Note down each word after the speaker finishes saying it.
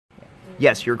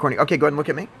Yes, you're recording. Okay, go ahead and look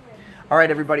at me. All right,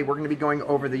 everybody, we're going to be going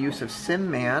over the use of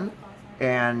SimMan,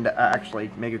 and actually,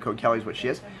 MegaCode Kelly is what she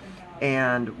is,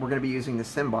 and we're going to be using the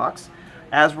Sim box.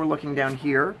 As we're looking down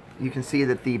here, you can see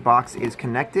that the box is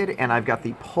connected, and I've got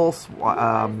the pulse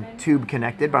tube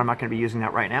connected, but I'm not going to be using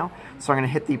that right now. So I'm going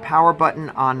to hit the power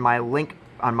button on my link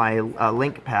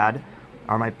pad,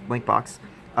 or my link box,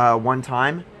 one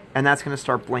time, and that's going to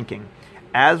start blinking.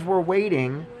 As we're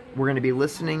waiting, we're going to be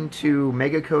listening to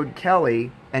MegaCode Kelly,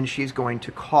 and she's going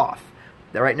to cough.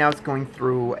 Right now it's going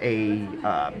through a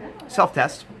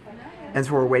self-test, and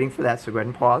so we're waiting for that, so go ahead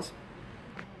and pause.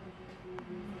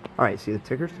 All right, see the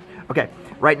tickers? Okay,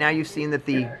 right now you've seen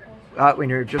that when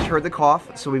you just heard the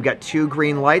cough, so we've got 2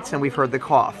 green lights and we've heard the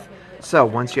cough. So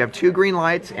once you have 2 green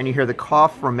lights and you hear the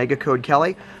cough from MegaCode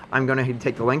Kelly, I'm going to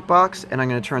take the link box and I'm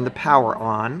going to turn the power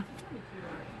on,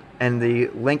 and the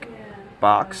link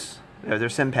box, their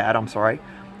sim pad, I'm sorry,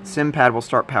 sim pad will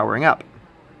start powering up.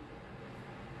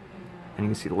 And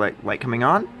you can see the light coming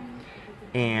on,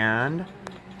 and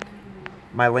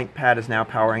my link pad is now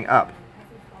powering up.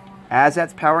 As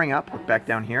that's powering up, look back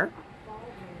down here,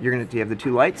 you have the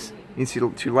 2 lights. You can see the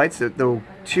 2 lights, the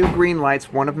 2 green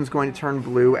lights, one of them is going to turn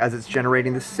blue as it's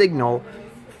generating the signal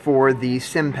for the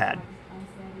sim pad.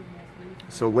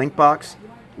 So link box,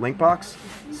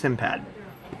 sim pad.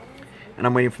 And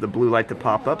I'm waiting for the blue light to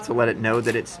pop up to let it know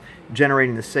that it's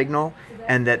generating the signal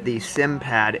and that the sim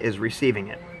pad is receiving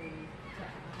it.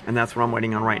 And that's what I'm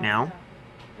waiting on right now.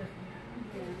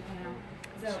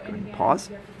 Just go ahead and pause.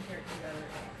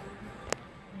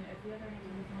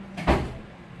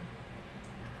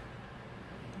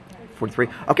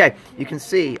 Okay, you can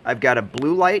see I've got a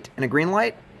blue light and a green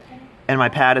light, and my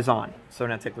pad is on. So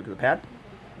now take a look at the pad.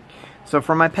 So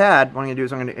from my pad, what I'm going to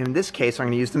do is in this case, I'm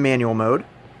going to use the manual mode.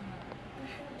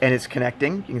 And it's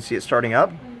connecting. You can see it starting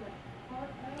up.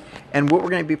 And what we're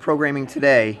going to be programming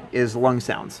today is lung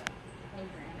sounds.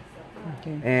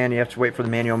 Okay. And you have to wait for the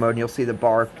manual mode, and you'll see the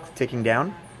bar ticking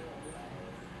down.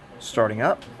 Starting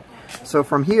up. So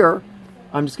from here,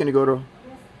 I'm just going to go to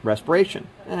respiration.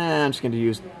 And I'm just going to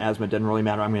use asthma, doesn't really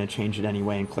matter. I'm going to change it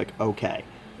anyway and click OK.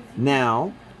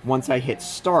 Now, once I hit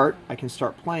start, I can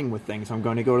start playing with things. I'm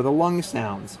going to go to the lung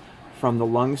sounds. From the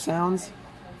lung sounds,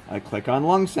 I click on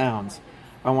lung sounds.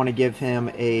 I want to give him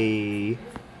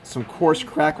some coarse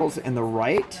crackles in the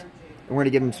right. And we're going to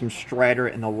give him some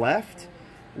stridor in the left.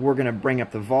 We're going to bring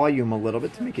up the volume a little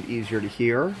bit to make it easier to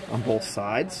hear on both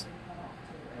sides.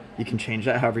 You can change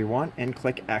that however you want and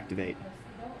click activate.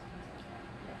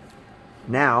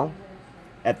 Now,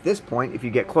 at this point, if you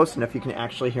get close enough, you can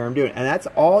actually hear him do it. And that's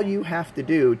all you have to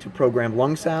do to program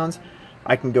lung sounds.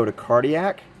 I can go to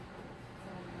cardiac.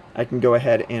 I can go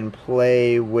ahead and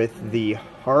play with the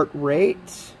heart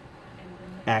rate.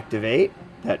 Activate.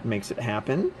 That makes it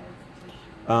happen.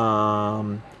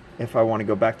 If I want to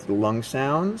go back to the lung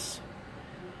sounds,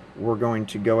 we're going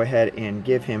to go ahead and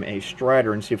give him a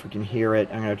stridor and see if we can hear it.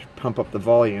 I'm going to pump up the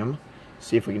volume,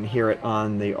 see if we can hear it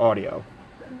on the audio.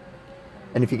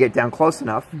 And if you get down close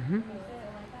enough,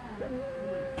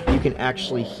 you can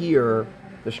actually hear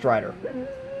the stridor.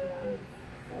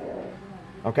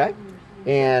 Okay?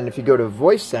 And if you go to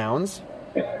voice sounds,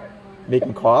 make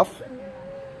him cough.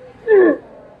 Or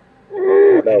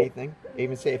anything.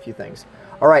 Even say a few things.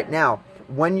 All right, now,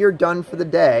 when you're done for the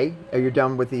day, or you're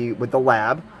done with the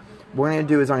lab, what we're going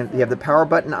to do is you have the power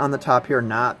button on the top here,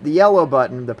 not the yellow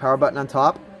button, the power button on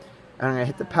top. And I'm going to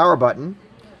hit the power button.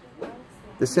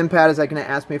 The sim pad is going to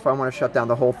ask me if I want to shut down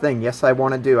the whole thing. Yes, I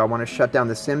want to do. I want to shut down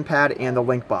the sim pad and the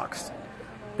link box.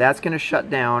 That's going to shut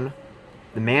down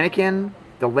the mannequin,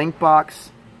 the link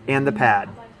box, and the pad.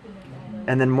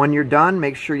 And then when you're done,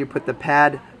 make sure you put the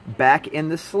pad back in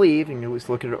the sleeve. And you just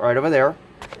look at it right over there.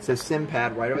 It says sim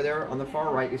pad right over there on the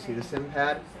far right. You see the sim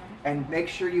pad. And make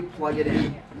sure you plug it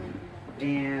in.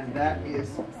 And that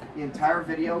is the entire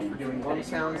video for doing lung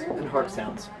sounds and heart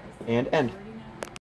sounds. And end.